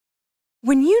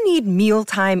When you need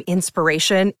mealtime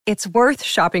inspiration, it's worth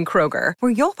shopping Kroger,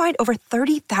 where you'll find over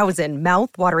 30,000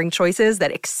 mouth-watering choices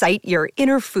that excite your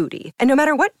inner foodie. And no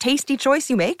matter what tasty choice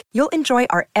you make, you'll enjoy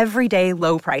our everyday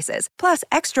low prices, plus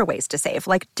extra ways to save,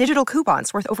 like digital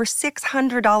coupons worth over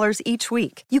 $600 each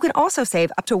week. You can also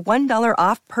save up to $1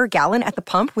 off per gallon at the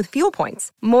pump with fuel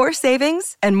points. More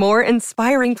savings and more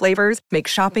inspiring flavors make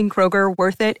shopping Kroger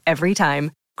worth it every time.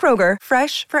 Kroger,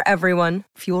 fresh for everyone.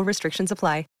 Fuel restrictions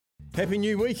apply. Happy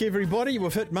New Week, everybody.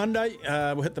 We've hit Monday.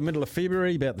 We'll hit the middle of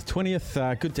February, about the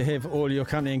 20th. Good to have all your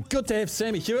company. And good to have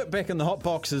Sammy Hewitt back in the hot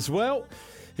box as well.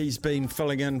 He's been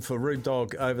filling in for Rude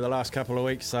Dog over the last couple of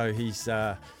weeks, so he's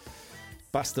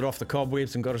busted off the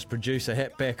cobwebs and got his producer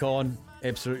hat back on.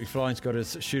 Absolutely flying. He's got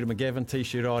his Shooter McGavin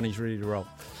t-shirt on. He's ready to roll.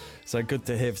 So good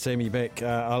to have Sammy back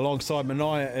alongside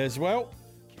Mania as well.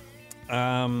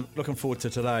 Looking forward to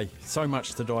today. So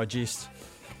much to digest.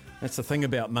 That's the thing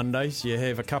about Mondays. You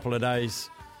have a couple of days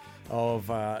of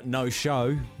no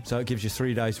show, so it gives you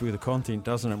 3 days worth of content,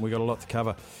 doesn't it? We've got a lot to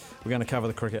cover. We're going to cover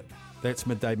the cricket. That's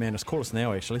Midday Madness. Call us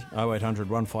now, actually. 0800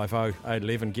 150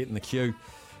 811. Get in the queue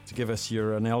to give us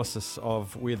your analysis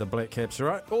of where the Black Caps are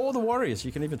at, or the Warriors.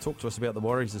 You can even talk to us about the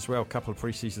Warriors as well. A couple of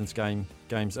pre-season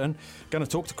games in. Going to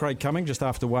talk to Craig Cumming just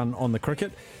after 1 on the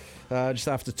cricket. Just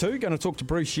after 2, going to talk to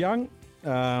Bruce Young.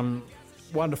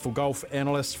 Wonderful golf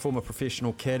analyst, former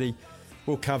professional caddy.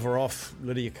 We'll cover off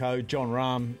Lydia Ko. John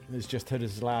Rahm has just hit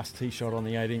his last tee shot on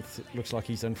the 18th. It looks like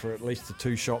he's in for at least a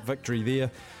 2-shot victory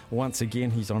there. Once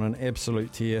again, he's on an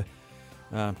absolute tear.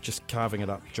 Just carving it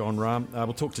up, John Rahm.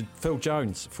 We'll talk to Phil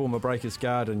Jones, former Breakers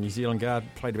guard and New Zealand guard.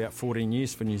 Played about 14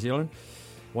 years for New Zealand.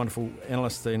 Wonderful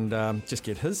analyst, and just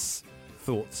get his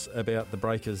thoughts about the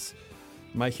Breakers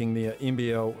making their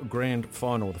NBL Grand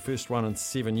Final, the first one in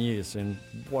 7 years, and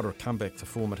what a comeback to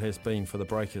form it has been for the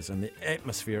Breakers. And the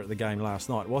atmosphere at the game last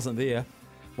night wasn't there.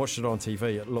 Watched it on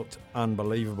TV, it looked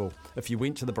unbelievable. If you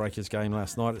went to the Breakers game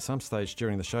last night at some stage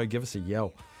during the show, give us a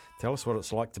yell. Tell us what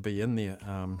it's like to be in there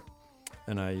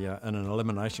in an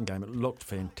elimination game. It looked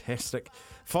fantastic.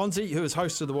 Fonzie, who is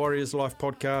host of the Warriors Life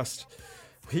podcast,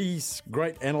 he's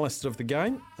great analyst of the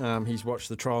game. He's watched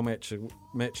the trial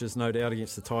matches, no doubt,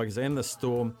 against the Tigers and the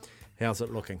Storm. How's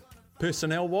it looking?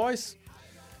 Personnel-wise,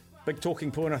 big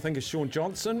talking point, I think, is Sean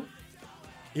Johnson.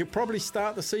 He'll probably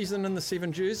start the season in the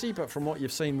 7 jersey, but from what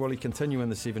you've seen, will he continue in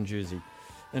the 7 jersey?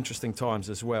 Interesting times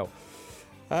as well.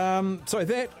 So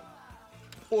that,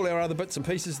 all our other bits and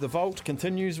pieces, the vault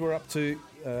continues. We're up to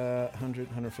 100,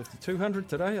 150, 200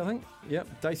 today, I think.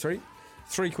 Yep, day 3.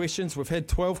 3 questions. We've had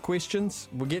 12 questions.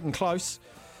 We're getting close.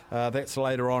 That's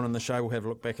later on in the show. We'll have a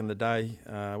look back in the day.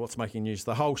 What's making news?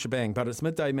 The whole shebang. But it's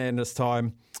Midday Madness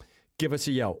time. Give us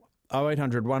a yell.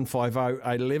 0800 150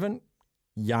 811.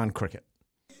 Yarn Cricket.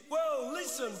 Well,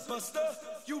 listen, Buster.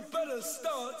 You better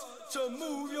start to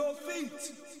move your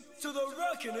feet to the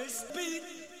rockin'est beat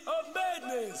of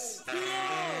madness.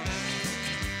 Yeah!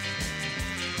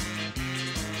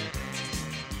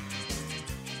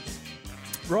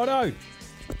 Righto.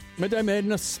 Midday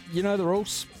Madness, you know the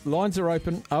rules. Lines are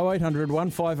open, 0800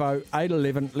 150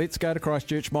 811. Let's go to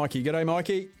Christchurch. Mikey. G'day,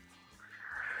 Mikey.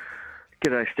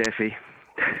 G'day, Staffy.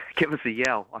 Give us a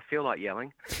yell. I feel like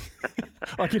yelling.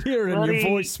 I could hear it in your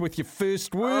voice with your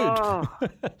first word. Oh,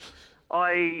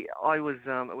 I was.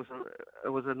 It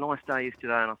was a nice day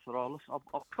yesterday, and I thought, listen,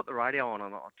 I'll put the radio on,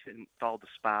 and I dialed the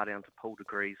spa down to pool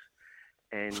degrees.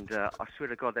 And I swear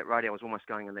to God, that radio was almost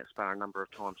going in that spa a number of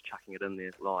times, chucking it in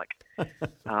there. The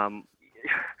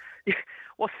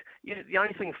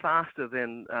only thing faster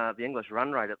than the English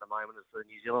run rate at the moment is the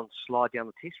New Zealand slide down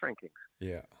the Test rankings.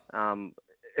 Yeah.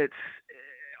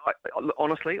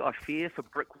 Honestly, I fear for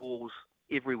brick walls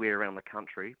everywhere around the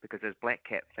country, because as Black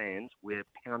Cap fans, we're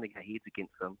pounding our heads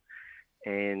against them.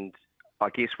 And I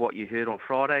guess what you heard on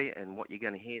Friday and what you're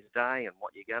going to hear today and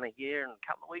what you're going to hear in a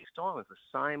couple of weeks' time is the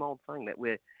same old thing, that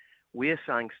we're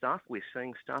saying stuff, we're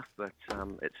seeing stuff, but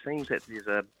it seems that there's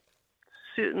a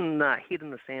certain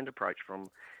head-in-the-sand approach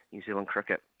from New Zealand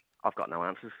cricket. I've got no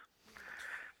answers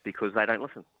because they don't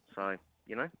listen. So,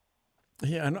 you know.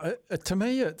 Yeah, and to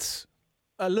me it's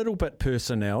a little bit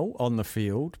personnel on the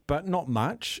field, but not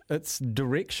much. It's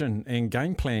direction and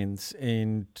game plans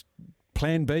and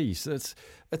plan Bs.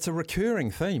 It's a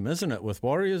recurring theme, isn't it, with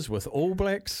Warriors, with All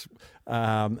Blacks,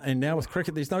 and now with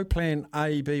cricket. There's no plan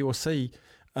A, B or C,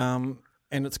 and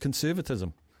it's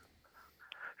conservatism.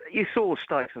 You saw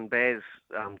Stokes and Baz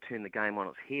turn the game on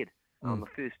its head on the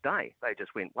first day. They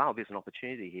just went, wow, there's an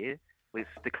opportunity here. Let's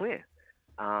declare.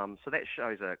 So that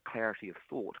shows a clarity of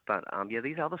thought. But,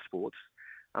 these other sports,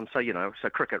 so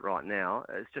cricket right now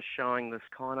is just showing this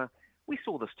kind of We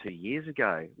saw this 2 years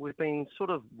ago. We've been sort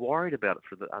of worried about it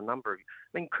for a number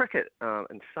of... cricket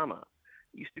in summer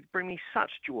used to bring me such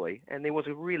joy, and there was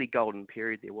a really golden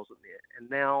period there, wasn't there? And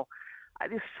now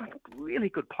there's some really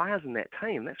good players in that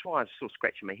team. That's why I'm sort of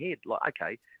scratching my head. Like,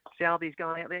 okay, Southey's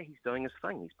going out there. He's doing his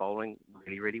thing. He's bowling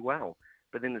really, really well.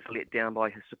 But then it's let down by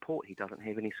his support. He doesn't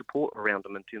have any support around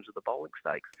him in terms of the bowling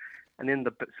stakes. And then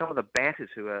some of the batters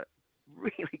who are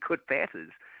really good batters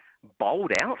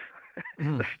bowled out.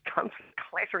 The stumps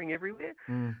clattering everywhere.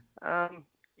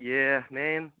 Yeah,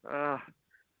 man.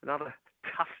 Another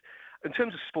tough... In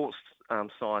terms of sports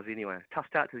size, anyway, tough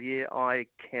start to the year. I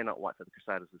cannot wait for the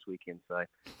Crusaders this weekend. So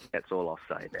that's all I'll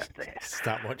say about that.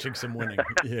 Start watching some winning.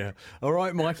 Yeah. All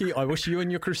right, Mikey. I wish you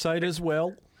and your Crusaders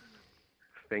well.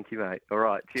 Thank you, mate. All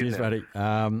right. Cheers buddy.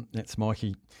 That's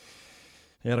Mikey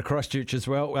out of Christchurch as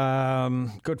well.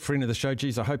 Good friend of the show.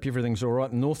 Geez, I hope everything's all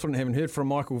right in Northland. Haven't heard from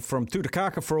Michael from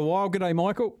Tutakaka for a while. G'day,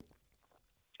 Michael.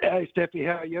 Hey, Steffi,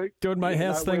 how are you? Good, mate.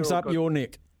 How's things up your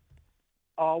neck?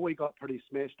 Oh, we got pretty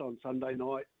smashed on Sunday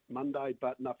night, Monday,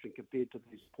 but nothing compared to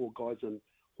these poor guys in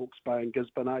Hawke's Bay and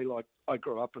Gisborne. Like, I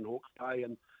grew up in Hawke's Bay,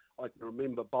 and I can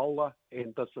remember bowler,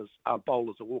 and this is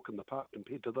bowler's a walk in the park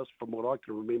compared to this, from what I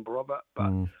can remember of it.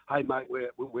 But hey, mate,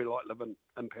 we're like living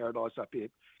in paradise up here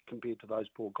compared to those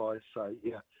poor guys. So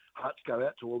yeah, hearts go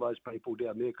out to all those people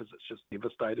down there because it's just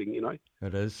devastating, you know.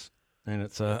 It is, and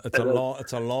it's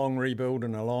a long rebuild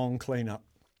and a long clean up.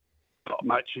 Oh,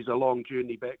 mate, she's a long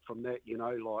journey back from that, you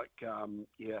know. Like,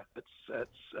 yeah, it's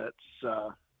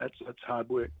hard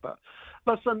work. But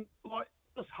listen, like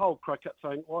this whole cricket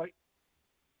thing, like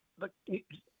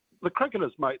the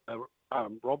cricketers, mate,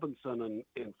 Robinson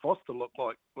and Foster look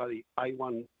like bloody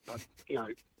A1,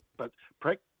 but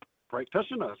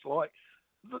practitioners. Like,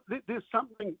 there's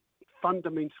something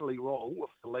fundamentally wrong with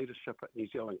the leadership at New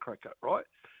Zealand cricket, right?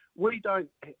 We don't.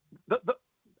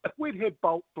 If we'd had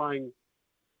Bolt playing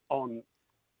on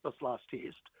this last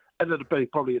test, it would have been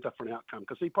probably a different outcome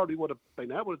because he probably would have been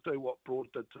able to do what Broad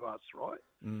did to us, right?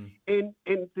 And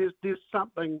there is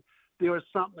something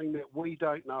that we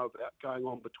don't know about going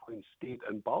on between Stead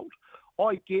and Bolt.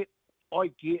 I get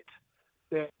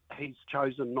that he's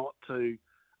chosen not to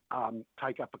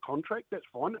take up a contract. That's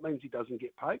fine. It means he doesn't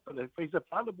get paid. But if he's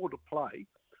available to play,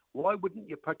 why wouldn't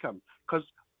you pick him? Because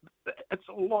it's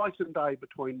a light and day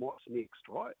between what's next,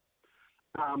 right?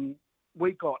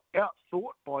 We got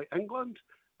outthought by England.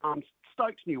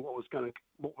 Stokes knew what was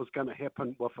going to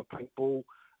happen with a pink ball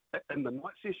in the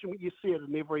night session. You see it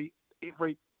in every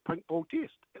pink ball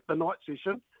test. At the night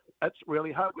session, it's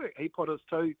really hard work. He put his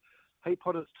two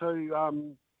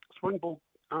swing ball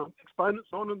exponents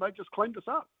on, and they just cleaned us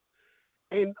up.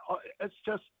 And it's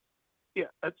just,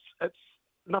 yeah, it's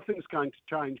nothing's going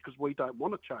to change because we don't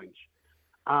want to change.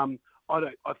 I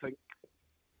think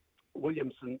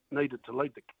Williamson needed to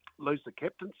lose the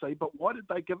captaincy, but why did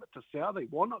they give it to Southey?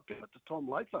 Why not give it to Tom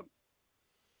Latham?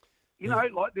 You know,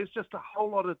 like there's just a whole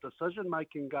lot of decision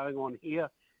making going on here,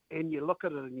 and you look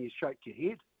at it and you shake your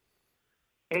head.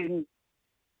 And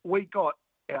we got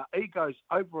our egos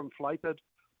overinflated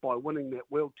by winning that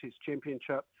World Test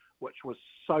Championship, which was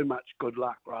so much good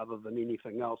luck rather than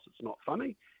anything else. It's not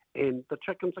funny. And the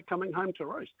chickens are coming home to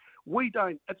roost. We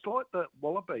don't. It's like the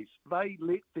Wallabies. They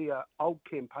let their old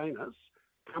campaigners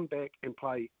come back and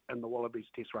play in the Wallabies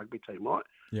Test rugby team, right?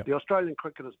 Yep. The Australian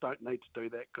cricketers don't need to do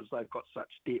that because they've got such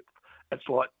depth. It's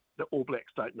like the All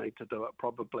Blacks don't need to do it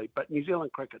probably, but New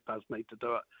Zealand cricket does need to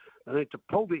do it. They need to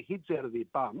pull their heads out of their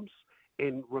bums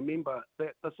and remember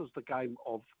that this is the game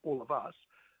of all of us.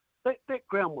 That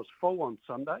ground was full on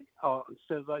Saturday,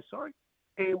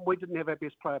 and we didn't have our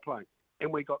best player playing,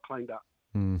 and we got cleaned up.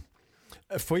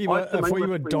 If we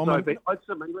were dominant, I had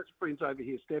some English friends over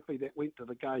here, Staffy, that went to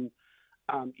the game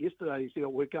yesterday. He said,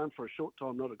 "We're going for a short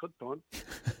time, not a good time."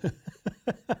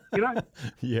 You know?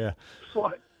 Yeah. It's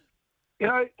like, you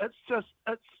know, it's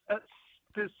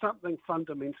there's something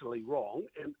fundamentally wrong,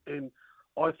 and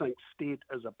I think Stead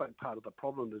is a big part of the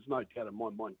problem. There's no doubt in my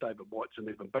mind David White's an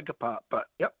even bigger part, but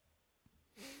yep.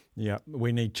 Yeah,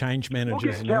 we need change managers.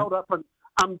 We'll get held up,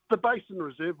 and the Basin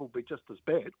Reserve will be just as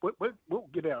bad. We'll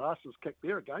get our asses kicked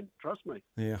there again, trust me.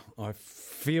 Yeah, I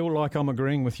feel like I'm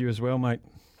agreeing with you as well, mate.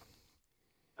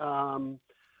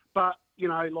 But, you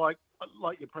know, like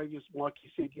your previous, like you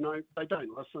said, you know, they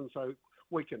don't listen, so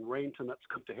we can rant, and it's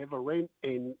good to have a rant,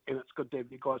 and it's good to have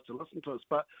you guys to listen to us.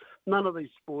 But none of these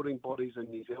sporting bodies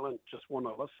in New Zealand just want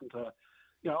to listen to,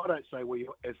 you know, I don't say we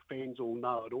as fans all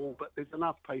know it all, but there's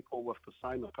enough people with the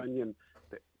same opinion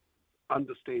that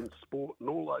understands sport and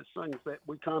all those things, that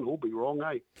we can't all be wrong,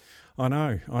 eh? I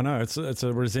know. It's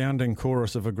a resounding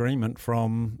chorus of agreement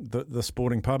from the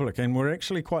sporting public, and we're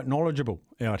actually quite knowledgeable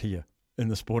out here in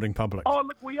the sporting public. Oh,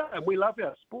 look, we are, and we love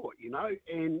our sport,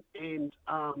 and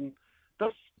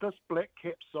this Black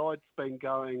Cap side's been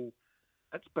going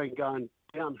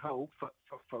downhill for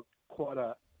quite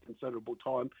a considerable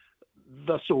time.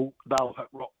 They'll hit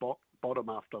rock bottom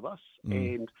after this,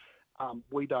 and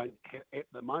we don't have, at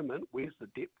the moment. Where's the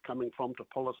depth coming from to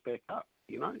pull us back up?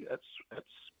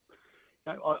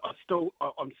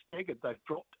 I'm staggered. They've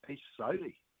dropped East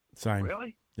Sodie. Same.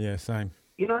 Really? Yeah, same.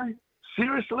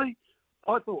 Seriously,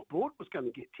 I thought Broad was going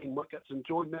to get 10 wickets and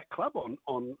join that club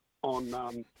on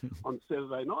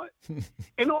Saturday night.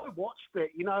 And I watched that,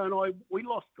 and we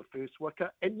lost the first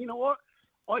wicket. And you know what?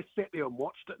 I sat there and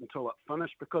watched it until it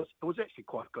finished, because it was actually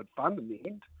quite good fun in the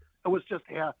end. It was just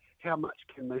how much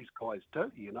can these guys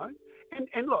do,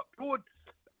 And look, Broad,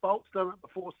 Bolt's done it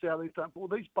before, Southie's done it before.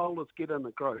 These bowlers get in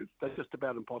the groove. They're just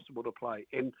about impossible to play.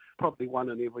 And probably 1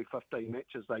 in every 15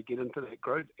 matches they get into that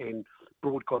groove. And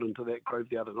Broad got into that groove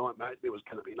the other night, mate. There was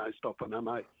going to be no stopping him,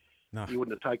 eh? No. You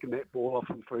wouldn't have taken that ball off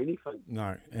him for anything.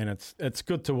 No, and it's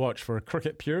good to watch. For a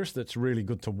cricket purist, it's really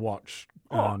good to watch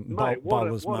mate,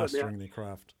 bowlers mastering their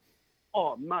craft.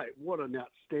 Oh, mate, what an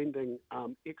outstanding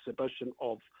exhibition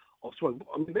of swing.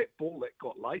 I mean, that ball that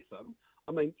got Latham,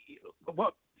 the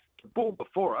ball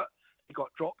before it, he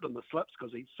got dropped in the slips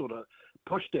because he sort of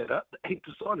pushed at it. He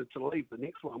decided to leave the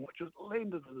next one, which was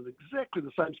landed in exactly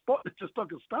the same spot. It just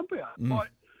took a stump out.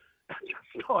 Like,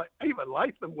 even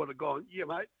Latham would have gone, yeah,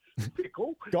 mate, they're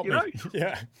cool. Got me.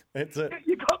 Yeah, that's it.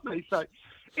 You got me. So,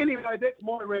 anyway, that's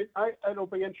my rant. It'll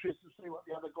be interesting to see what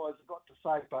the other guys have got to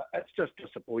say, but it's just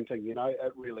disappointing,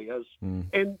 it really is.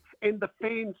 And the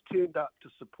fans turned up to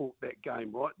support that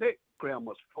game, right? That ground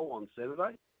was full on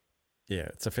Saturday. Yeah,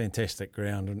 it's a fantastic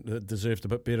ground, and it deserved a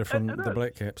bit better from the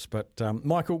Black Caps. But,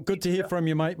 Michael, good to hear from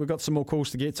you, mate. We've got some more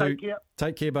calls to get to.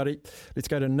 Take care, buddy. Let's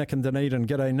go to Nick and Dunedin.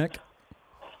 G'day, Nick.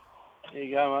 There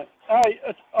you go, mate. Hey,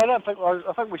 I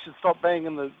think we should stop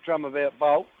banging the drum about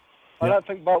Bolt. I don't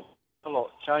think Bolt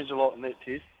changed a lot in that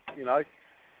test,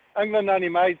 England only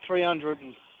made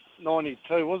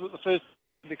 392. Was it the first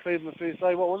declared in the first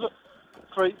day? What was it?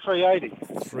 380.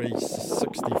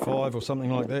 365 or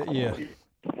something like that, yeah.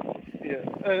 Yeah,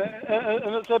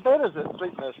 and it's their batters that's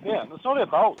beating us down. It's not our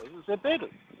bowlers, it's their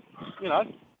batters.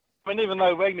 Even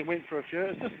though Wagner went for a few,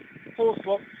 it's just four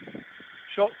slot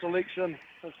shot selection.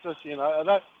 It's just,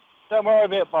 don't worry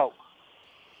about Bolt.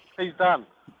 He's done.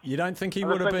 You don't think he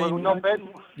would have been?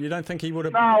 You don't think he would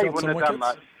have got some wickets? No, he wouldn't have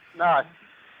done, mate. No.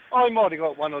 I might have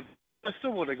got one or I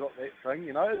still would have got that thing,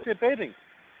 It's their batting.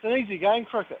 It's an easy game,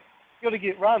 cricket. You've got to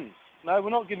get runs. No,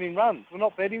 we're not getting runs. We're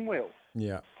not batting well.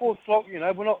 Yeah. Fourth slot,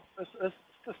 we're not.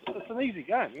 It's an easy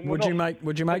game. Would you make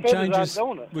changes?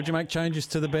 Would you make changes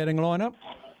to the batting lineup?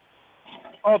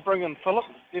 I'd bring in Phillip,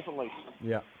 definitely.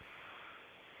 Yeah.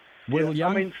 Will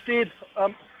Young? Stead.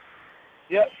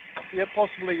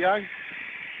 Possibly Young.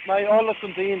 Mate, I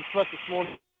listened to Ian Smith this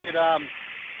morning at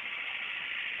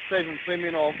Stephen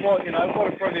Fleming of what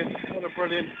a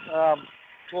brilliant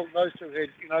talk those two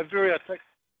had. Very articulate.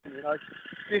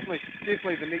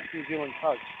 Definitely the next New Zealand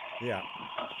coach. Yeah.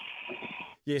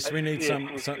 Yes, we need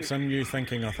some new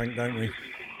thinking, I think, don't we?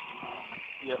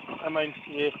 Yeah.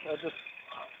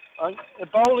 The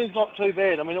bowling's not too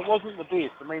bad. It wasn't the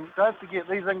best. Don't forget,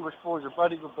 these English boys are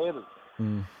bloody good batters.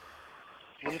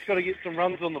 We've just got to get some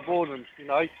runs on the board and,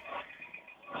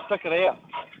 stick it out.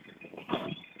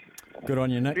 Good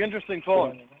on you, Nick. It'll be interesting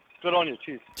time. Good on you.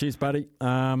 Cheers. Cheers, buddy.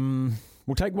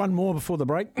 We'll take one more before the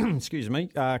break. Excuse me.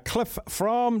 Cliff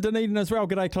from Dunedin as well.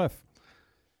 G'day, Cliff.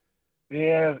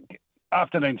 Yeah.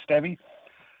 Afternoon, Stabby.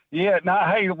 Yeah, no,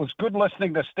 hey, it was good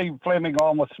listening to Steve Fleming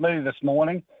on with Smithy this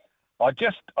morning. I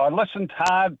listened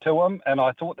hard to him, and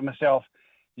I thought to myself,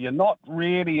 you're not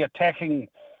really attacking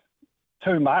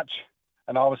too much.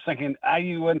 And I was thinking, are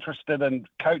you interested in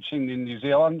coaching in New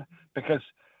Zealand? Because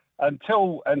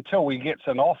until he gets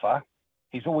an offer,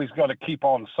 he's always got to keep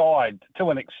on side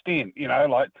to an extent,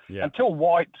 until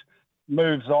White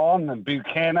moves on and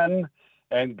Buchanan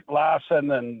and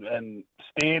Larson and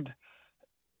Stead,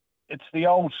 it's the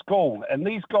old school. And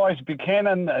these guys,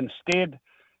 Buchanan and Stead,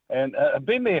 and have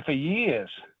been there for years.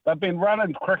 They've been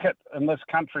running cricket in this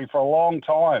country for a long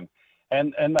time,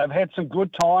 and they've had some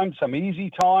good times, some easy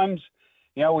times.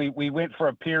 We went for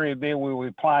a period there where we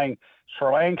were playing Sri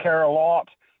Lanka a lot,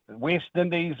 West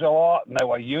Indies a lot, and they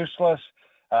were useless.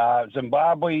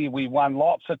 Zimbabwe, we won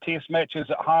lots of test matches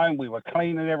at home. We were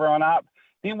cleaning everyone up.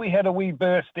 Then we had a wee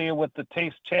burst there with the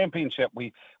Test Championship.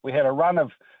 We had a run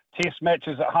of Test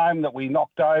matches at home that we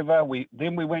knocked over.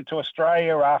 Then we went to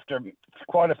Australia after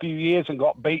quite a few years and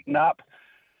got beaten up,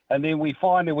 and then we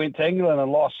finally went to England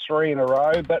and lost 3 in a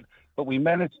row. But we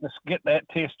managed to get that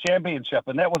Test championship,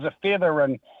 and that was a feather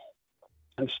in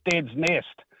Stead's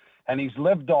nest, and he's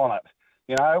lived on it.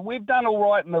 You know, we've done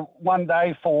all right in the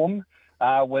one-day form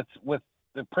with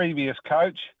the previous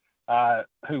coach,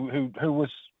 who was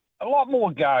a lot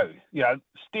more go. You know,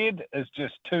 Stead is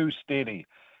just too steady.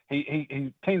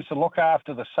 He tends to look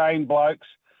after the same blokes.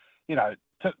 You know,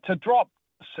 to drop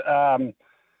the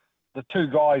 2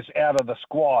 guys out of the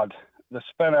squad, the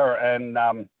spinner and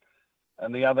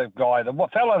the other guy, the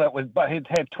fella that he'd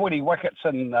had 20 wickets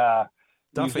in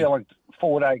New Zealand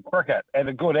 4-day cricket at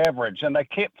a good average, and they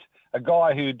kept a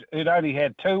guy who'd only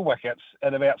had 2 wickets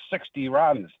at about 60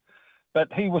 runs.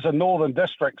 But he was a Northern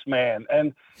Districts man.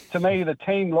 And to me, the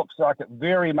team looks like it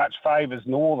very much favours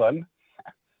Northern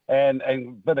and a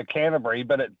bit of Canterbury,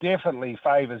 but it definitely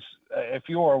favours, if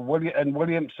you're in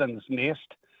Williamson's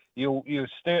nest, you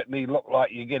certainly look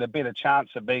like you get a better chance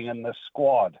of being in this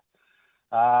squad.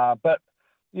 But,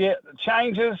 yeah,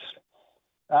 changes,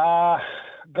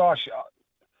 gosh,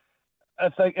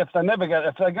 if they're not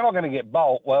going to get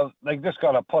Bolt, well, they just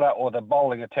got to put up with the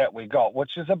bowling attack we got,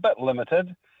 which is a bit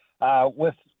limited.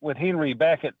 With Henry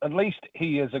back, at least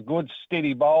he is a good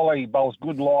steady bowler. He bowls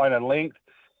good line and length.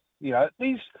 You know,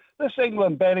 this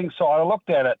England batting side, I looked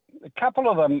at it. A couple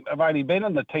of them have only been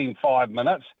in the team 5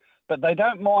 minutes, but they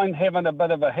don't mind having a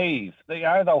bit of a heave.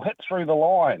 They'll hit through the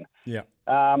line. Yeah.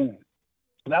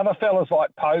 The other fellas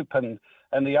like Pope and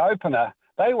the opener,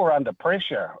 they were under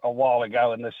pressure a while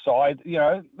ago in this side. You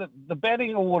know, the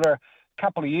batting order a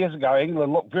couple of years ago,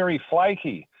 England looked very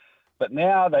flaky. But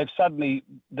now they've suddenly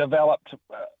developed,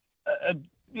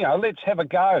 let's have a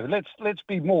go. Let's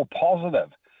be more positive.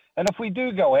 And if we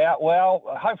do go out, well,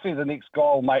 hopefully the next guy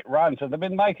will make runs. And they've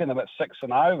been making them at 6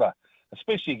 and over,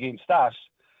 especially against us.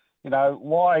 You know,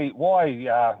 why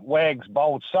Wags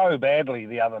bowled so badly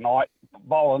the other night,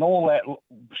 bowling all that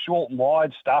short and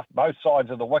wide stuff, both sides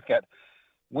of the wicket,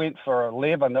 went for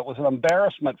 11. It was an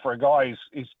embarrassment for a guy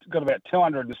who's got about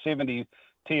 270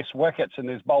 Test wickets and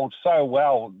has bowled so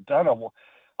well. I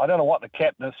don't know what the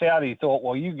captain of Saudi thought.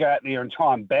 Well, you go out there and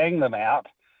try and bang them out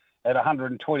at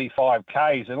 125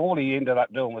 Ks, and all he ended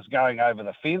up doing was going over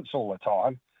the fence all the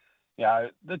time. You know,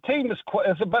 the team is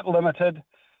a bit limited.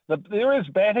 There is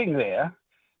batting there.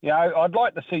 You know, I'd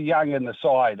like to see Young in the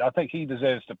side. I think he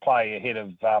deserves to play ahead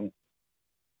of the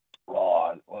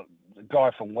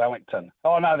guy from Wellington.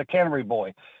 Oh no, the Canterbury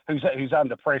boy who's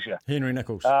under pressure. Henry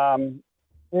Nichols.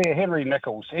 Yeah, Henry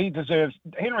Nichols.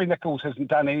 Henry Nichols hasn't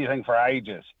done anything for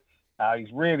ages.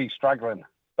 He's really struggling.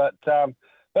 But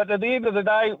at the end of the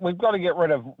day, we've got to get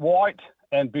rid of White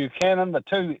and Buchanan, the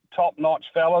 2 top-notch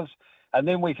fellas, and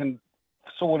then we can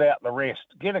sort out the rest.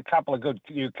 Get a couple of good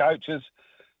new coaches.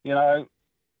 You know,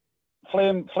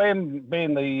 Flem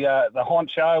being the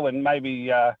honcho, and maybe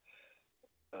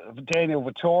Daniel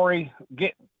Vittori.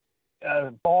 Get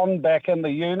Bond back in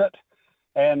the unit.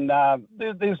 And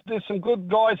there's some good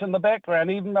guys in the background,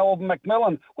 even old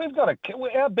McMillan. We've got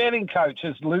our batting coach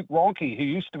is Luke Ronke, who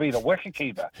used to be the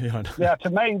wicketkeeper. Yeah, now, to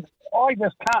me, I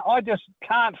just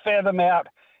can't fathom out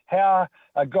how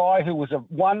a guy who was a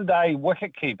one-day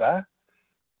wicketkeeper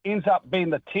ends up being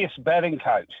the Test batting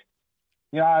coach.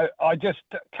 You know, I just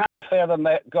can't fathom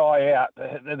that guy out,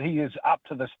 that he is up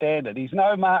to the standard. He's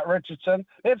no Mark Richardson.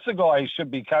 That's the guy who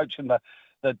should be coaching the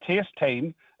Test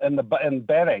team in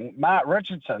batting. Mark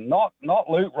Richardson, not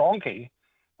Luke Ronke.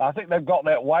 I think they've got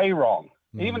that way wrong.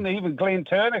 Even Glenn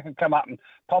Turner could come up and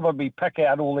probably pick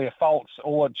out all their faults,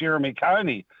 or Jeremy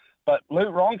Coney. But Luke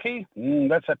Ronke,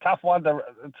 that's a tough one to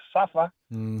suffer.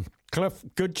 Cliff,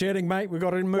 good chatting, mate. We've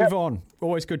got to move on.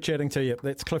 Always good chatting to you.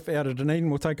 That's Cliff out of Dunedin.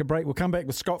 We'll take a break. We'll come back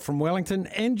with Scott from Wellington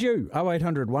and you,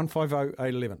 0800 150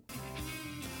 811.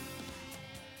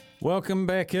 Welcome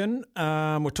back in.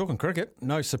 We're talking cricket.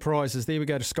 No surprises there. We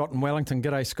go to Scott in Wellington.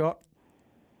 G'day, Scott.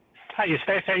 Hey,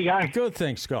 Steph. How you going? Good,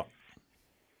 thanks, Scott.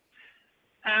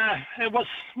 It was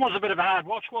a bit of a hard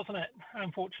watch, wasn't it?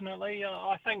 Unfortunately,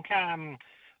 I think.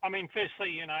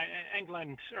 Firstly, you know,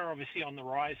 England are obviously on the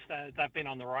rise. They've been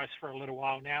on the rise for a little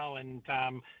while now, and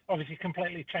obviously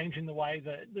completely changing the way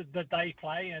that they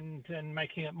play and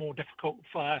making it more difficult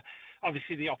for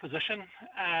obviously the opposition.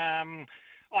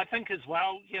 I think as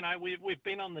well, you know, we've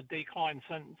been on the decline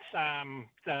since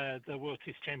the World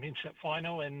Test Championship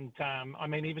final, and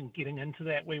even getting into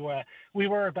that, we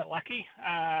were a bit lucky.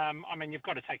 You've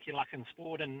got to take your luck in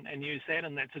sport and use that,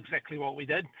 and that's exactly what we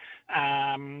did.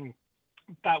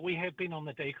 But we have been on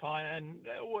the decline, and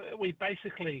we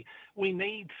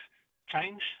need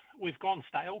change. we've gone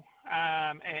stale,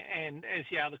 and as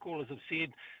the other callers have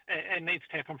said, it needs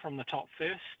to happen from the top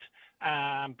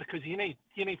first, because you need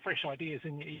fresh ideas,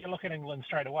 and you look at England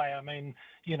straight away. I mean,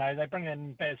 they bring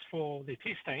in Baz for their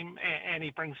test team, and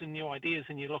he brings in new ideas,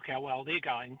 and you look how well they're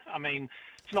going. I mean,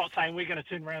 it's not saying we're going to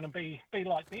turn around and be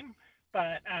like them,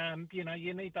 but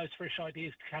you need those fresh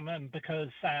ideas to come in, because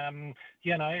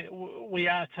we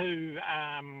are too,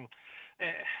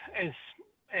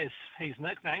 as he's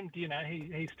nicknamed,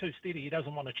 he's too steady. He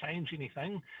doesn't want to change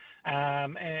anything.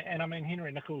 And I mean,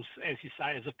 Henry Nicholls, as you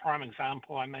say, is a prime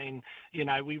example. I mean,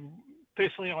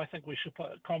 personally, I think we should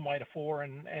put Conway to 4,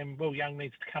 and Will Young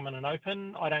needs to come in and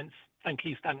open. I don't think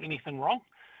he's done anything wrong.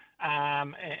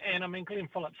 And I mean, Glenn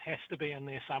Phillips has to be in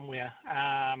there somewhere,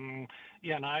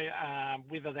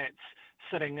 whether that's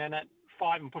sitting in at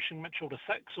 5 and pushing Mitchell to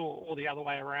 6, or the other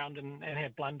way around and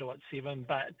have Blundell at 7.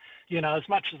 But, as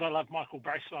much as I love Michael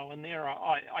Bracewell in there,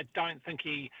 I don't think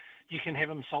you can have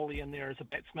him solely in there as a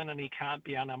batsman, and he can't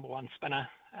be our number one spinner.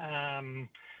 And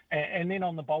then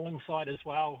on the bowling side as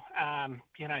well,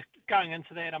 going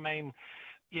into that, I mean,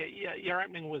 you're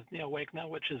opening with Neil Wagner,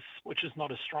 which is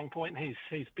not a strong point.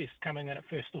 He's best coming in at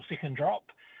first or second drop.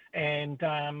 And,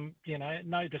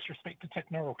 no disrespect to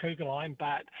Tickner or Kugelheim,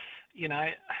 but,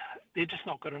 they're just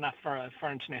not good enough for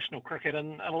international cricket.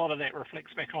 And a lot of that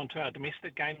reflects back onto our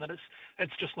domestic game, that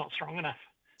it's just not strong enough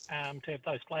to have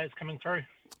those players coming through.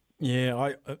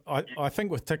 Yeah, I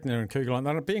think with Tickner and Kugelheim,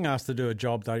 they're being asked to do a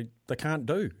job they can't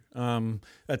do. And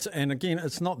again,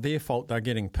 it's not their fault they're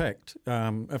getting picked.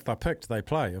 If they're picked, they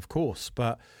play, of course.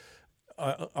 But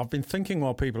I've been thinking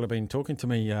while people have been talking to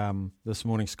me this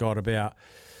morning, Scott, about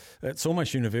it's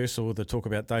almost universal the talk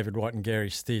about David White and Gary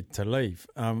Stead to leave.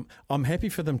 I'm happy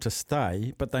for them to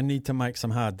stay, but they need to make some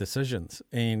hard decisions.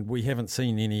 And we haven't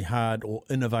seen any hard or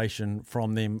innovation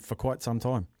from them for quite some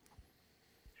time.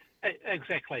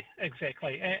 Exactly.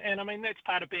 And I mean, that's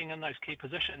part of being in those key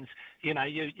positions.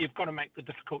 You've got to make the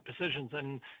difficult decisions,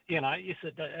 and, yes,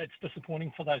 it's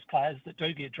disappointing for those players that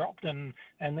do get dropped and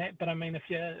that. But I mean, if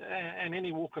you're in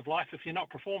any walk of life, if you're not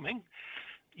performing,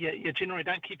 you generally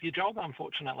don't keep your job,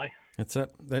 unfortunately. That's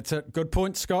it. Good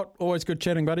point, Scott. Always good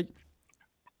chatting, buddy.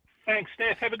 Thanks,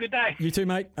 Steph. Have a good day. You too,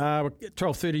 mate.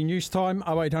 12:30 news time.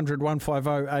 0800 150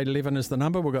 811 is the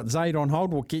number. We've got Zaid on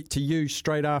hold. We'll get to you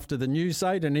straight after the news,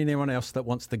 Zaid, and anyone else that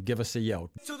wants to give us a yell.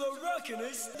 To the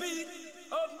rockin'est beat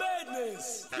of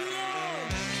madness. Yeah!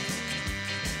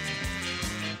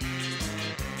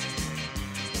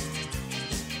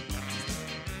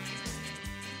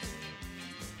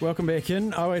 Welcome back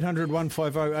in. 0800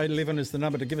 150 811 is the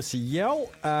number to give us a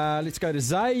yell. Let's go to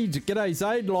Zaid. G'day,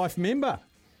 Zaid, life member.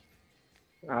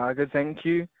 Good, thank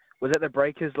you. Was at the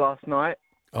Breakers last night.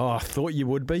 Oh, I thought you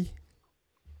would be.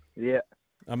 Yeah.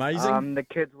 Amazing. The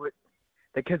kids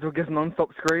were just non-stop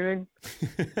screaming,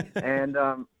 and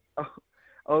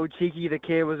old Cheeky the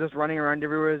Care was just running around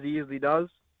everywhere as he usually does.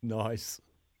 Nice.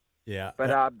 Yeah.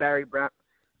 But Barry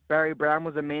Brown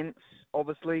was immense,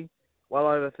 obviously, well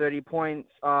over 30 points.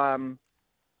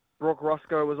 Brooke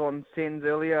Roscoe was on sends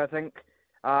earlier, I think.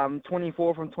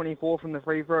 24 from the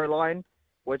free throw line,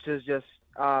 which is just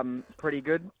pretty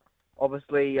good.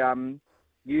 Obviously,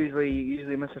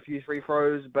 usually miss a few free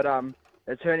throws, but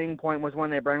the turning point was when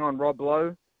they bring on Rob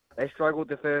Lowe. They struggled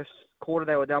the first quarter.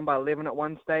 They were down by 11 at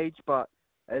one stage, but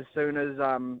as soon as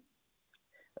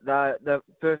the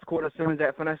first quarter, as soon as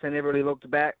that finished, they never really looked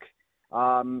back.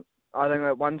 I think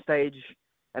at one stage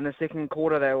in the second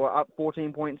quarter they were up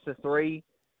 14 points to 3,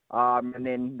 and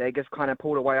then they just kind of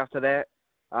pulled away after that.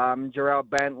 Jarrell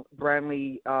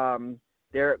Branley,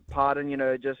 Derek Pardon,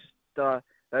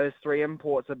 those 3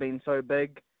 imports have been so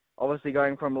big. Obviously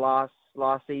going from last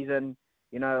season,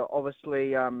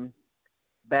 obviously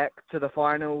back to the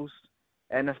finals,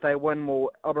 and if they win,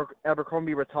 will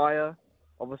Abercrombie retire?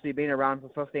 Obviously been around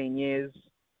for 15 years,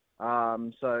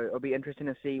 so it'll be interesting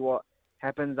to see what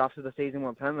happens after the season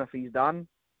with him, if he's done,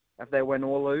 if they win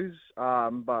or lose.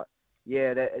 But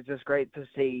yeah, it's just great to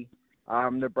see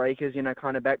the Breakers,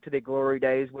 kind of back to their glory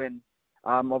days when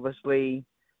obviously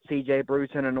CJ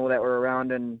Bruton and all that were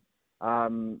around, and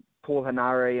Paul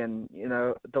Hanare and,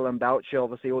 Dylan Boucher,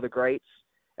 obviously all the greats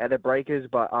at the Breakers.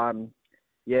 But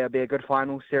it'll be a good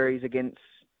final series against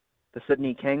the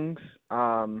Sydney Kings.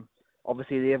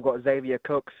 Obviously they've got Xavier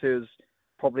Cooks, who's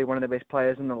probably one of the best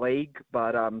players in the league.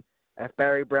 But if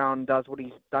Barry Brown does what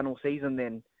he's done all season,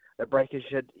 then the Breakers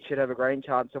should have a great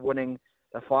chance of winning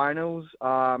the finals.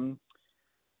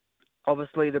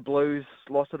 Obviously the Blues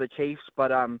lost to the Chiefs,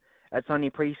 but it's only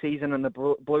pre-season, and the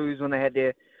Blues, when they had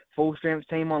their full-strength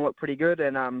team on, looked pretty good,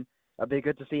 and it'll be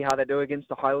good to see how they do against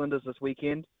the Highlanders this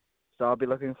weekend. So I'll be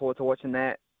looking forward to watching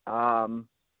that.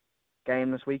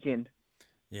 game this weekend.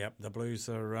 Yep, the Blues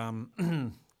are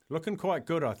looking quite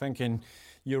good, I think. And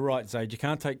you're right, Zaid. You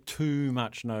can't take too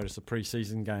much notice of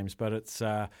pre-season games, but it's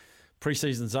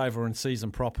pre-season's over and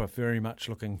season proper. Very much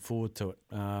looking forward to it.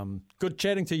 Good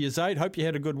chatting to you, Zaid. Hope you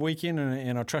had a good weekend,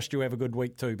 and I trust you have a good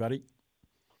week too, buddy.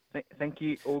 Thank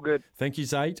you. All good. Thank you,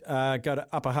 Zaid. Go to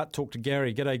Upper Hutt, talk to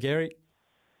Gary. G'day, Gary.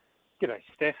 G'day,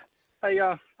 Steph. Hey,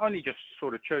 only just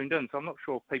sort of tuned in, so I'm not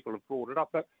sure if people have brought it up,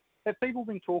 but have people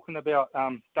been talking about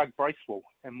Doug Bracewell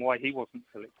and why he wasn't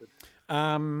selected?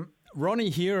 Ronnie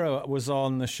Hero was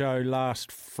on the show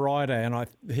last Friday, and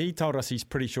he told us he's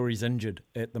pretty sure he's injured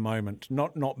at the moment.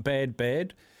 Not bad,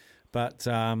 but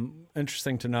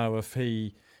interesting to know if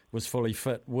he was fully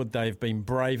fit. Would they have been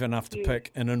brave enough to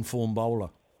pick an informed bowler?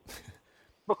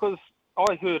 Because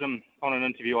I heard him on an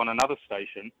interview on another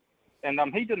station, and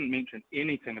he didn't mention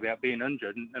anything about being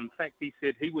injured. And in fact, he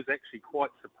said he was actually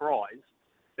quite surprised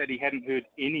that he hadn't heard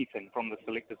anything from the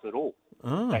selectors at all.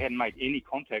 Oh. They hadn't made any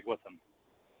contact with him.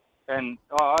 And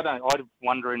I'm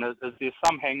wondering, is there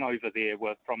some hangover there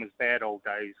from his bad old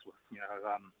days with,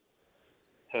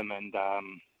 him and,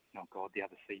 the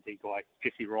other CD guy,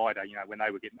 Jesse Ryder, when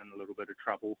they were getting in a little bit of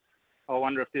trouble. I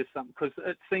wonder if there's something, because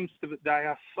it seems they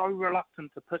are so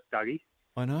reluctant to pick Dougie.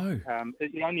 I know.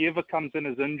 He only ever comes in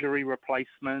as injury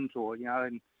replacement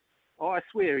and I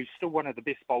swear he's still one of the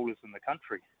best bowlers in the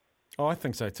country. Oh, I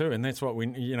think so too. And that's what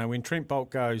when Trent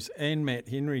Bolt goes and Matt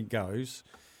Henry goes,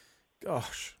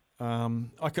 gosh,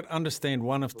 I could understand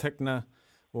one of Tickner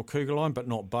or Kugelheim, but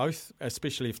not both,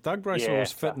 especially if Doug Bracewell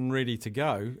was fit and ready to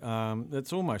go.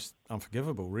 It's almost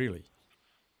unforgivable, really.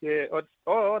 Yeah,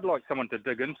 I'd like someone to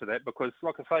dig into that because,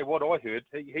 like I say, what I heard,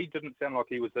 he didn't sound like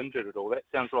he was injured at all. That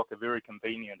sounds like a very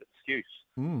convenient excuse.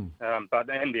 And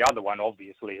the other one,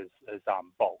 obviously, is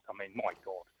Bolt. I mean, my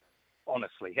God.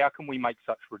 Honestly, how can we make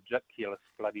such ridiculous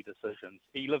bloody decisions?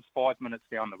 He lives 5 minutes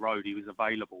down the road. He was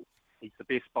available. He's the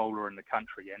best bowler in the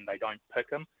country, and they don't pick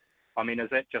him. I mean, is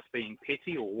that just being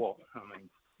petty or what? I mean,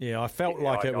 yeah, I felt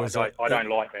like it was. I don't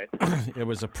like that. It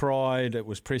was a pride. It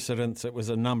was precedence. It was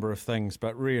a number of things.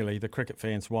 But really, the cricket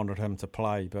fans wanted him to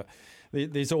play. But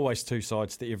there's always two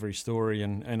sides to every story,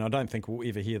 and I don't think we'll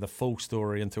ever hear the full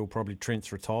story until probably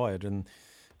Trent's retired. And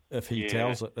if he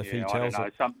tells it,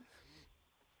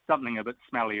 something a bit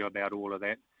smelly about all of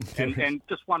that. And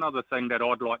just one other thing that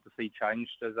I'd like to see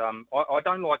changed is I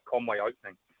don't like Conway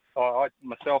opening. I'd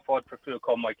prefer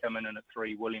Conway coming in at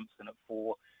 3, Williamson at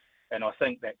 4, and I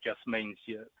think that just means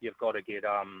you've got to get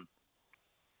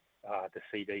the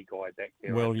CD guy back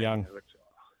there. Will Young.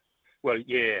 Well,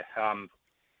 yeah.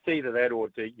 It's either that or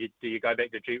do you go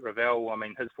back to Jeet Ravel? I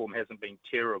mean, his form hasn't been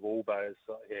terrible, but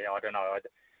I don't know.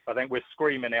 I think we're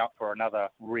screaming out for another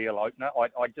real opener.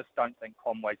 I just don't think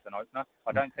Conway's an opener.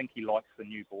 I don't think he likes the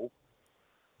new ball.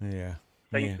 Yeah.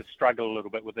 Seems to struggle a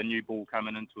little bit with the new ball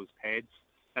coming into his pads,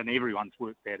 and everyone's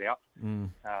worked that out,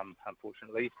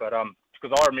 unfortunately. But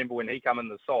because I remember when he came in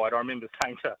the side, I remember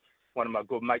saying to one of my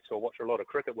good mates who I watch a lot of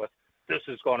cricket with, this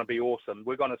is going to be awesome.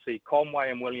 We're going to see Conway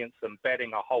and Williamson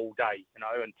batting a whole day,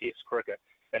 in Test cricket.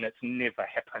 And it's never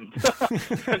happened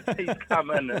since he's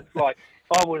come in. It's like,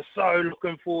 I was so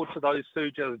looking forward to those two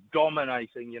just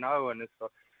dominating, and it's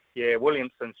like,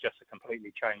 Williamson's just a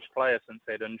completely changed player since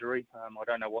that injury. I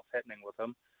don't know what's happening with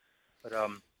him. But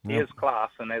he is class,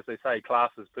 and as they say,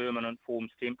 class is permanent,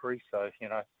 form's temporary, so,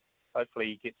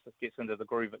 hopefully he gets into the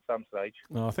groove at some stage.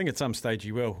 Well, I think at some stage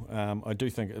he will. I do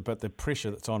think, but the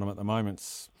pressure that's on him at the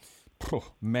moment's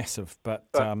massive, but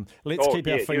let's keep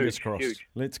our fingers crossed. Huge.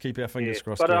 Let's keep our fingers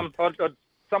crossed. But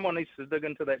someone needs to dig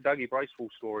into that Dougie Bracewell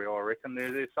story, I reckon.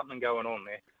 There's something going on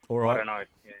there. All right. I don't know.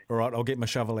 Yeah. All right, I'll get my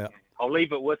shovel out. I'll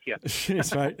leave it with you.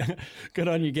 Yes, mate. Good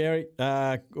on you, Gary.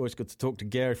 Always good to talk to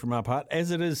Gary from Upper Hutt, as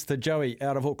it is to Joey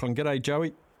out of Auckland. G'day,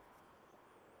 Joey.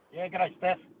 Yeah, g'day,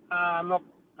 Steph. Look,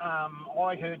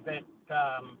 I heard that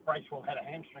Bracewell had a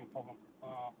hamstring problem.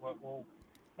 Well,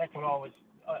 that's what I was...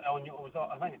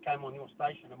 I think it came on your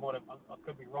station. I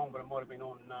could be wrong, but it might have been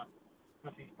on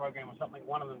Missy's program or something.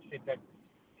 One of them said that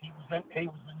he was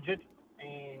injured,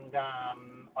 and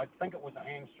I think it was a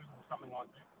hamstring or something like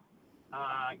that.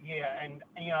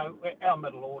 Our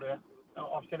middle order,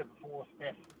 I've said it before,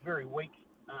 Steph, very weak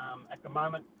at the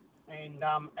moment. And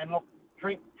look,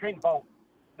 Trent Bolt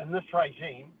in this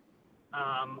regime,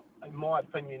 in my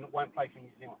opinion, won't play for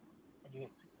New Zealand again.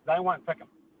 They won't pick him.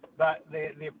 But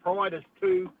their pride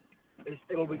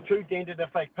it'll be too dented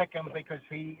if they pick him because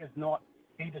he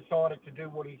decided to do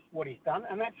what he's done,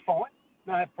 and that's fine.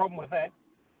 No problem with that.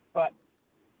 But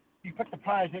you pick the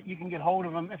players that you can get hold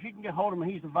of him. If you can get hold of him,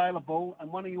 he's available.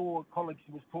 And one of your colleagues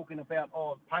was talking about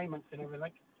payments and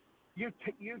everything. You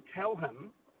tell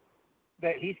him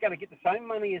that he's going to get the same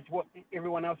money as what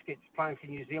everyone else gets playing for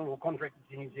New Zealand or contracted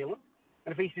to New Zealand.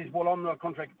 And if he says, well, I'm not a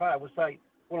contracted player, we'll say,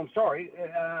 well, I'm sorry,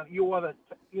 you either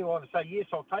say, yes,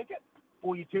 I'll take it,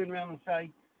 or you turn around and say,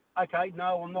 okay,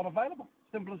 no, I'm not available.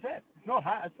 Simple as that. It's not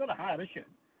hard. It's not a hard issue.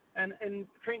 And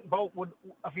Trent Bolt would,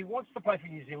 if he wants to play for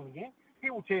New Zealand again, he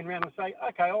will turn around and say,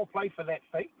 okay, I'll play for that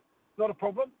fee, not a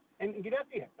problem, and get out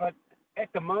there. But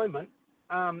at the moment,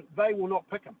 they will not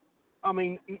pick him. I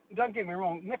mean, don't get me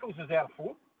wrong, Nichols is out of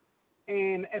form,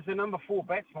 and as a number 4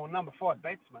 batsman or number 5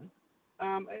 batsman,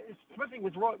 Smithy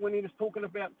was right when he was talking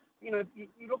about, you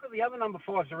look at the other number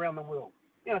 5s around the world.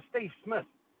 Steve Smith,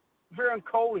 Viren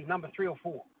Kohli, number 3 or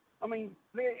 4. I mean,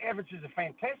 their averages are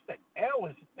fantastic.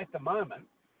 Ours at the moment,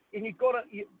 and you've got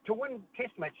to win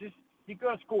Test matches, you've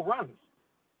got to score runs.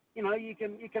 You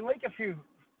can leak a few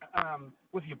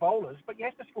with your bowlers, but you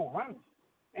have to score runs.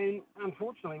 And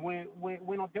unfortunately,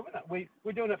 we're not doing that. We're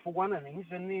doing it for one innings,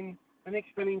 and then the next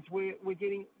innings we're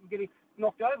getting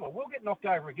knocked over. We'll get knocked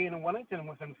over again in Wellington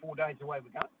within 4 days. Away we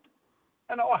go.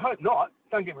 And I hope not.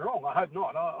 Don't get me wrong. I hope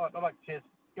not. I'd like to see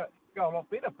us go a lot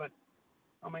better, but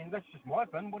I mean that's just my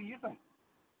opinion. What do you think?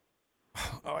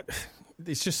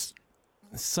 There's just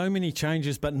so many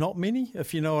changes, but not many.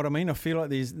 If you know what I mean. I feel like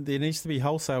there needs to be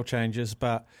wholesale changes,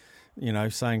 but.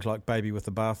 Sayings like baby with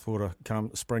the bathwater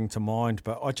spring to mind,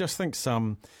 but I just think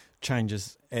some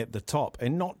changes at the top,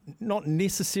 and not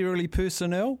necessarily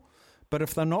personnel, but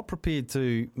if they're not prepared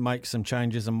to make some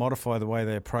changes and modify the way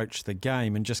they approach the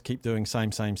game and just keep doing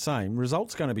same,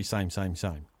 results going to be same.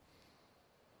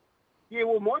 Yeah,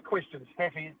 well, my question,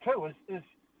 Staffy, too, is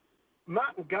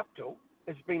Martin Guptill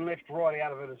has been left right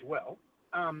out of it as well,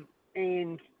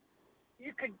 and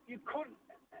you could.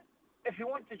 If you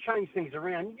want to change things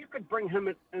around, you could bring him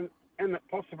in at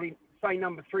possibly, say,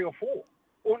 number 3 or 4.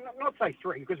 Or not say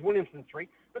 3, because Williamson's 3,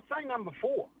 but say number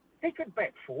 4. He could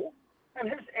bat 4, and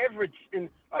his average, and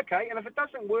if it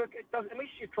doesn't work, at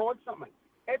least you tried something.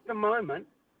 At the moment,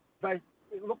 it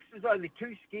looks as though they're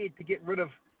too scared to get rid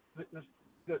of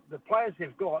the players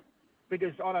they've got,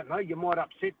 because, I don't know, you might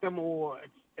upset them, or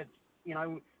it's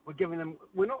we're giving them...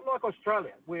 We're not like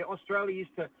Australia, where Australia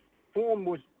used to... Form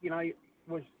was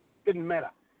didn't matter.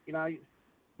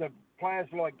 The players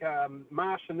like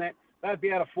Marsh and that, they'd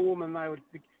be out of form, and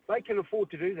they can afford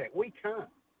to do that. We can't.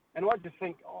 And I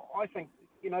think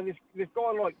there's a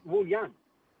guy like Will Young.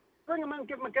 Bring him in,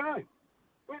 give him a go.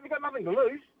 They've got nothing to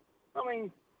lose. I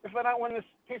mean, if they don't win this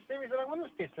Test series, they don't win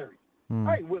this Test series.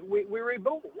 Hey, we're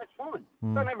rebuilding. That's fine.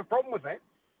 Don't have a problem with that.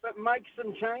 But make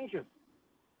some changes.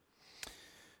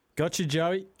 Got you,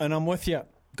 Joey, and I'm with you.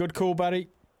 Good call, buddy.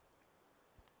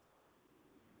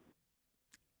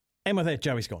 And with that,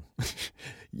 Joey's gone.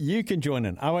 You can join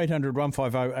in 0800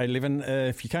 150 11.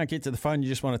 If you can't get to the phone, you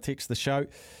just want to text the show.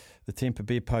 The Temper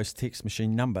Beer Post text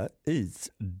machine number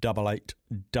is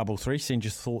 8833. Send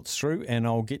your thoughts through and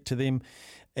I'll get to them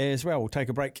as well. We'll take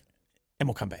a break and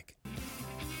we'll come back.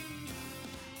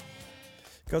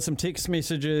 Got some text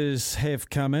messages have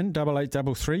come in,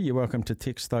 8833. You're welcome to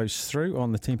text those through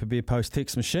on the Temper Beer Post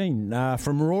text machine.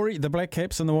 From Rory, the Black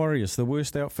Caps and the Warriors, the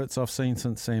worst outfits I've seen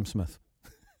since Sam Smith.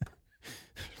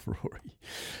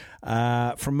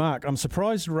 Rory. From Mark, I'm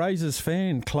surprised Razor's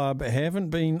fan club haven't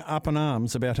been up in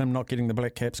arms about him not getting the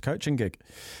Black Caps coaching gig.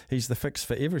 He's the fix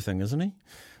for everything, isn't he?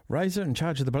 Razor in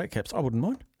charge of the Black Caps, I wouldn't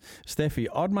mind. Staffy,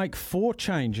 I'd make 4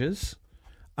 changes,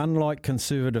 unlike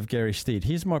conservative Gary Stead.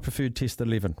 Here's my preferred Test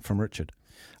 11 from Richard.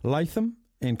 Latham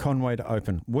and Conway to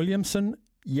open. Williamson,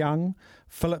 Young,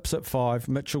 Phillips at 5,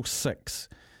 Mitchell 6.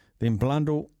 Then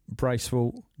Blundell,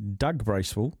 Bracewell, Doug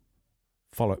Bracewell,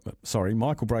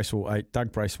 Michael Bracewell 8,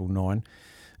 Doug Bracewell 9,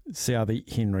 Southey,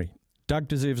 Henry. Doug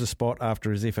deserves a spot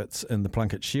after his efforts in the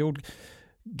Plunkett Shield.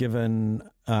 Give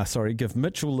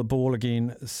Mitchell the ball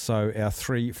again so our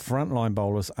 3 frontline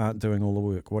bowlers aren't doing all the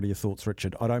work. What are your thoughts,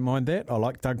 Richard? I don't mind that. I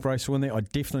like Doug Bracewell in there. I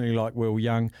definitely like Will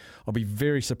Young. I'll be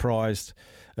very surprised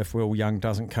if Will Young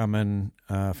doesn't come in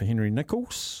for Henry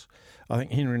Nicholls. I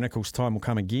think Henry Nicholls' time will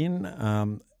come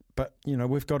again. But,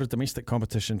 we've got a domestic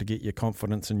competition to get your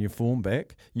confidence and your form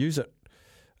back. Use it.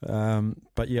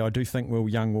 But, yeah, I do think Will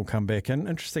Young will come back in.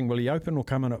 Interesting. Will he open or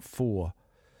come in at 4?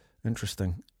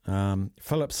 Interesting.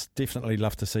 Phillips, definitely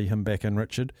love to see him back in,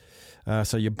 Richard.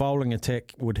 So your bowling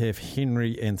attack would have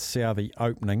Henry and Southey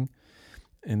opening.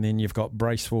 And then you've got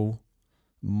Bracewell,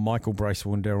 Michael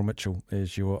Bracewell and Daryl Mitchell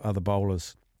as your other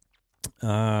bowlers.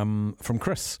 From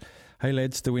Chris, hey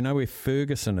lads, do we know where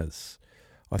Ferguson is?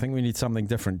 I think we need something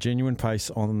different. Genuine pace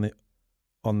on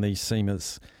these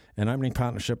seamers An opening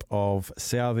partnership of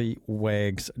Southie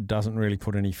Wags doesn't really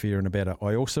put any fear in a batter.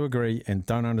 I also agree and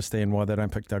don't understand why they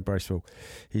don't pick Doug Bracewell.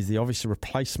 He's the obvious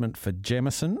replacement for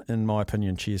Jamison, in my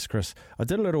opinion. Cheers, Chris. I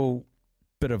did a little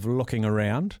bit of looking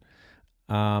around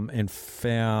and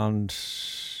found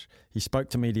he spoke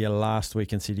to media last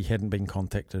week and said he hadn't been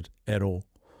contacted at all,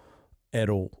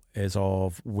 as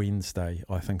of Wednesday,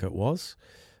 I think it was.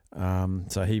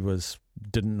 So he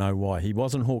didn't know why. He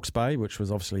was in Hawke's Bay, which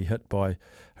was obviously hit by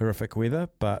horrific weather,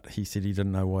 but he said he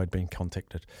didn't know why he'd been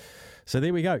contacted. So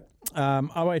there we go.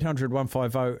 0800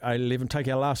 150 811. Take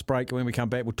our last break. When we come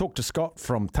back, we'll talk to Scott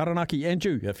from Taranaki and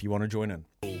you if you want to join in.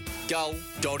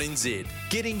 Gull.nz,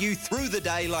 getting you through the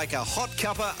day like a hot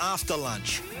cuppa after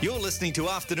lunch. You're listening to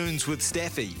Afternoons with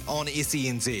Staffy on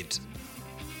SENZ.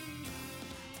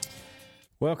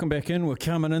 Welcome back in. We're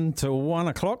coming into 1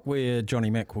 o'clock where Johnny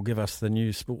Mack will give us the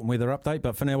news, sport and weather update.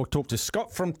 But for now, we'll talk to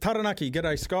Scott from Taranaki.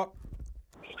 G'day, Scott.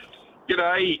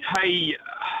 G'day. Hey,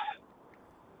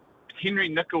 Henry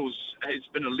Nicholls has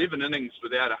been 11 innings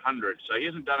without 100, so he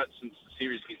hasn't done it since the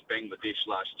series against Bangladesh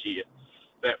last year.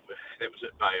 That was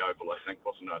at Bay Oval, I think,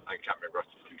 wasn't it? I can't remember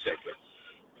exactly.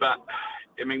 But,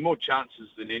 I mean, more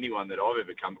chances than anyone that I've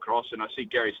ever come across. And I see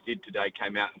Gary Stead today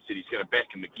came out and said he's going to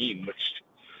back him again, which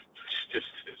just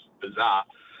is bizarre.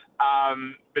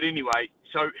 But anyway,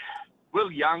 so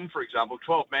Will Young, for example,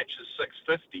 12 matches,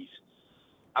 650s.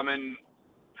 I mean,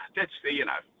 that's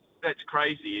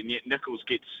crazy. And yet Nicholls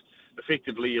gets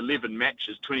effectively 11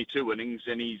 matches, 22 innings,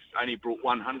 and he's only brought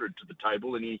 100 to the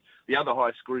table. And the other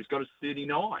high score he's got is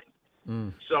 39.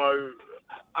 So,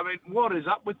 I mean, what is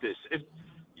up with this? If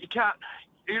you can't,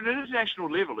 at an international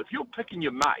level, if you're picking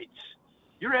your mates,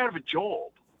 you're out of a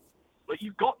job. Like,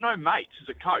 you've got no mates as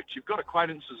a coach. You've got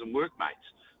acquaintances and workmates.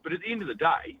 But at the end of the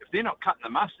day, if they're not cutting the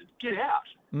mustard, get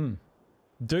out.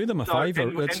 Do them a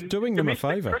favour. It's doing them a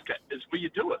favour. Cricket is where you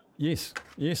do it. Yes,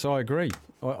 I agree.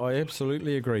 I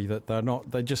absolutely agree that they're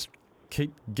not. They just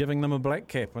keep giving them a black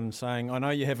cap and saying, I know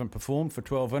you haven't performed for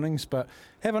 12 innings, but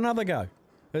have another go.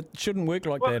 It shouldn't work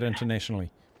like that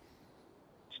internationally.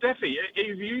 Staffy,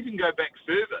 if you even go back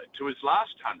further to his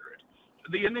last 100,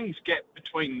 the innings gap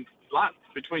between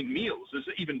meals is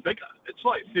even bigger. It's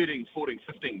like 13, 14,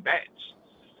 15 bats.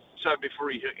 So before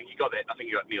he got that, I think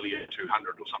he got nearly a 200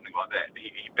 or something like that.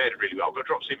 He batted really well. Got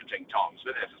dropped 17 times,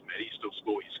 but that doesn't matter. You still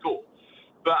score, you score.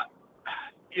 But,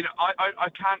 you know, I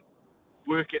can't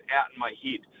work it out in my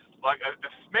head. Like,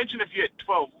 imagine if you had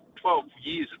 12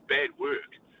 years of bad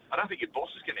work. I don't think your boss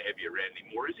is going to have you around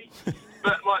anymore, is he?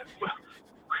 But, like,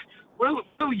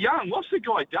 Will Young, what's the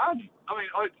guy done? I mean,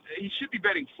 he should be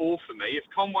batting 4 for me. If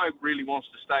Conway really wants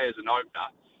to stay as an opener,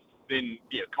 then,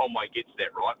 yeah, Conway gets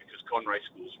that right because Conway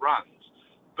scores runs.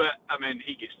 But, I mean,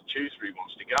 he gets to choose where he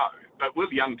wants to go. But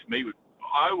Will Young, to me,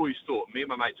 me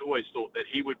and my mates always thought that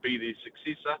he would be the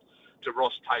successor to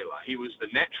Ross Taylor. He was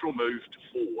the natural move to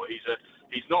 4.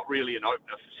 He's not really an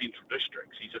opener for Central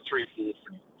Districts. He's a 3-4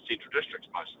 for Central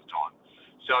Districts most of the time.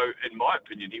 So, in my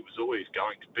opinion, he was always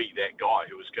going to be that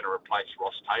guy who was going to replace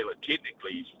Ross Taylor.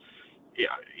 Technically,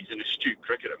 he's an astute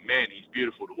cricketer. Man, he's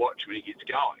beautiful to watch when he gets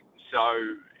going. So,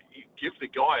 you give the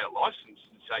guy a license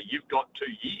and say, you've got 2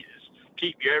 years,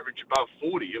 keep your average above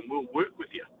 40 and we'll work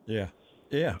with you.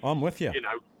 Yeah, I'm with you. You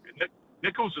know,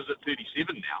 Nicholls is at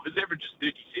 37 now. His average is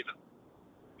 37.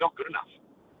 Not good enough.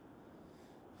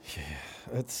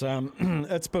 Yeah,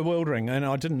 it's bewildering, and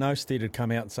I didn't know Stead had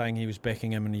come out saying he was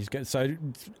backing him, and so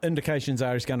indications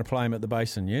are he's going to play him at the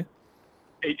Basin, yeah?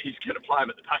 He's going to play him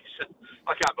at the Basin.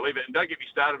 I can't believe it, and don't get me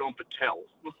started on Patel.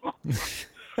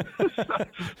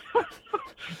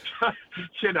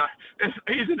 You know,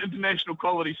 he's an international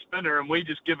quality spinner, and we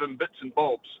just give him bits and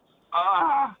bobs.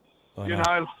 You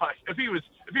know, like if he was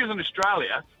in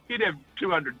Australia, he'd have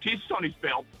 200 tests on his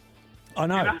belt. I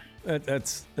know. You know?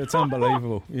 It's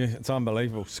unbelievable. Yeah, it's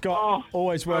unbelievable. Scott,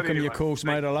 always welcome your calls,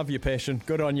 mate. I love your passion.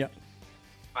 Good on you.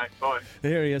 Mate, bye.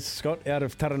 There he is, Scott, out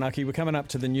of Taranaki. We're coming up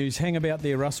to the news. Hang about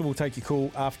there, Russell. We'll take your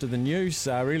call after the news.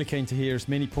 Really keen to hear as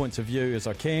many points of view as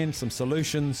I can, some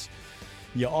solutions,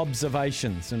 your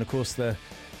observations. And, of course, the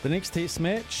next test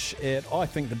match at, I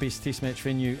think, the best test match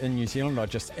venue in New Zealand. I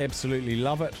just absolutely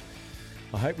love it.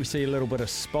 I hope we see a little bit of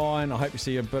spine. I hope we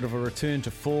see a bit of a return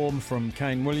to form from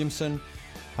Kane Williamson.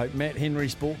 Hope Matt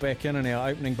Henry's brought back in and our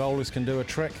opening bowlers can do a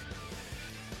trick.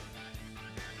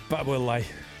 But will they?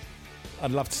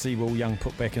 I'd love to see Will Young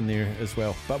put back in there as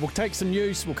well. But we'll take some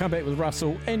news. We'll come back with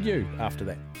Russell and you after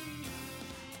that.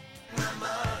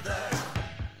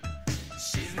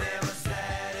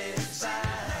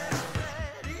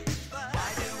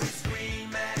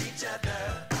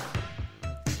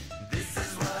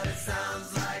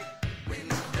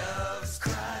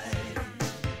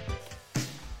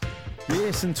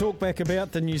 Yes, and talk back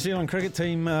about the New Zealand cricket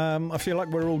team. I feel like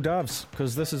we're all doves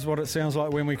because this is what it sounds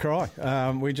like when we cry.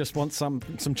 We just want some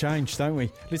change, don't we?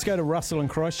 Let's go to Russell in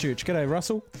Christchurch. G'day,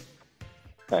 Russell.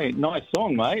 Hey, nice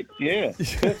song, mate. Yeah,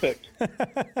 perfect.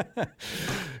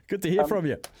 Good to hear from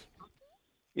you.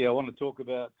 Yeah, I want to talk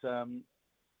about.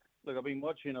 Look, I've been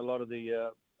watching a lot of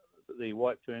the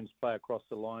White Ferns play across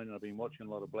the line, and I've been watching a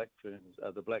lot of Black Ferns,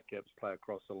 the Black Caps play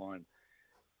across the line.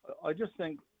 I just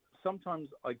think sometimes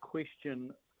I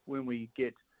question when we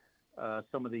get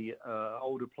some of the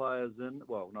older players in.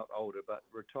 Well, not older, but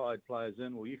retired players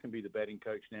in. Well, you can be the batting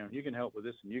coach now, and you can help with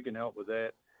this, and you can help with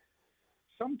that.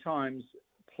 Sometimes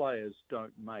players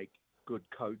don't make good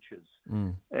coaches,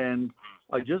 and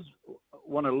I just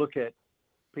want to look at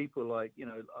people like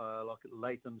like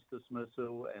Latham's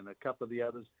dismissal and a couple of the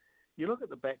others. You look at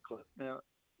the back clip. Now,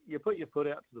 you put your foot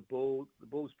out to the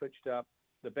ball's pitched up,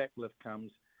 the back lift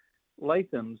comes.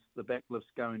 Latham's, the back lift's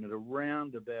going at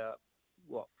around about,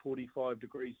 45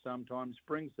 degrees sometimes,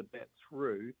 brings the bat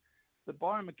through. The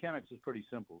biomechanics is pretty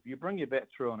simple. You bring your bat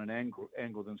through on an angle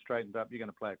then straightened up, you're going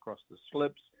to play across the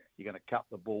slips, you're going to cut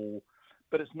the ball,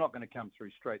 but it's not going to come through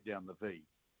straight down the V.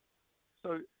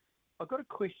 So I've got to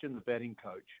question the batting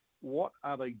coach. What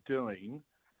are they doing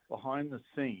behind the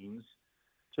scenes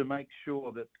to make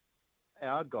sure that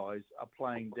our guys are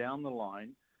playing down the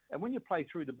line? And when you play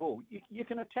through the ball, you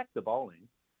can attack the bowling.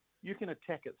 You can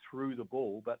attack it through the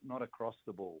ball, but not across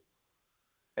the ball,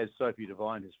 as Sophie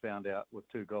Devine has found out with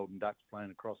 2 Golden Ducks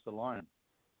playing across the line.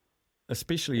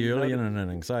 Especially early in an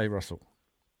innings, Russell?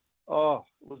 Oh,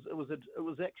 it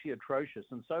was actually atrocious,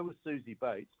 and so was Susie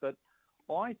Bates. But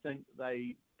I think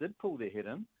they did pull their head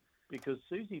in because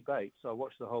Susie Bates, I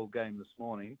watched the whole game this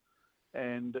morning,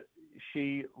 and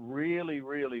she really,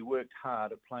 really worked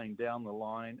hard at playing down the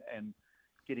line and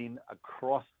getting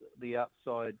across the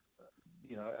outside,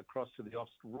 across to the off,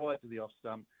 right to the off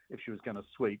stump if she was going to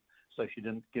sweep, so she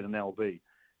didn't get an LB.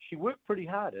 She worked pretty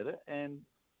hard at it, and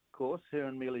of course, her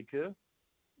and Mealy Kerr,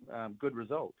 good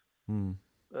result.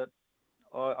 But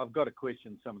I've got to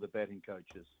question some of the batting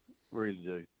coaches, really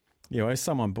do. Yeah, as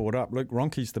someone brought up, Luke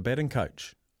Ronke's the batting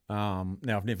coach. Now,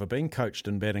 I've never been coached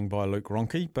in batting by Luke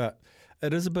Ronke, but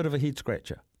it is a bit of a head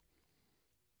scratcher.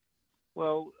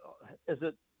 Well, is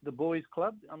it the boys'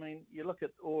 club? I mean, you look at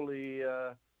all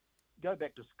the go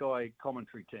back to Sky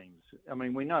commentary teams. I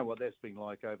mean, we know what that's been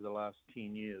like over the last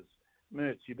 10 years.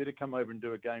 Mertz, you better come over and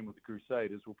do a game with the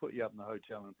Crusaders. We'll put you up in the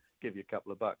hotel and give you a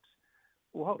couple of bucks.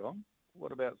 Well, hold on.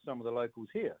 What about some of the locals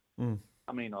here?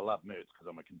 I mean, I love Mertz because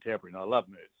I'm a contemporary and I love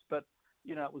Mertz. But,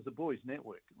 it was the boys'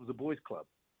 network. It was a boys' club.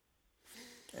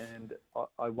 And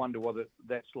I wonder whether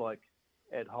that's like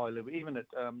at high level, even at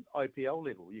IPL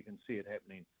level, you can see it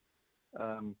happening.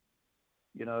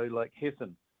 Like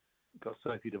Hessen got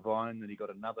Sophie Devine, then he got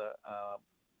another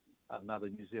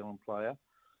New Zealand player.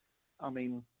 I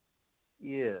mean,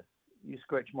 yeah, you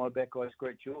scratch my back, I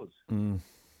scratch yours.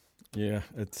 Yeah,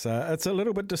 it's a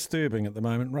little bit disturbing at the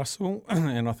moment, Russell,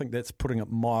 and I think that's putting it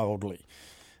mildly.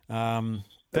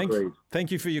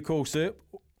 Thank you for your call, sir.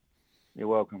 You're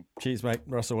welcome. Cheers, mate.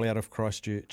 Russell out of Christchurch.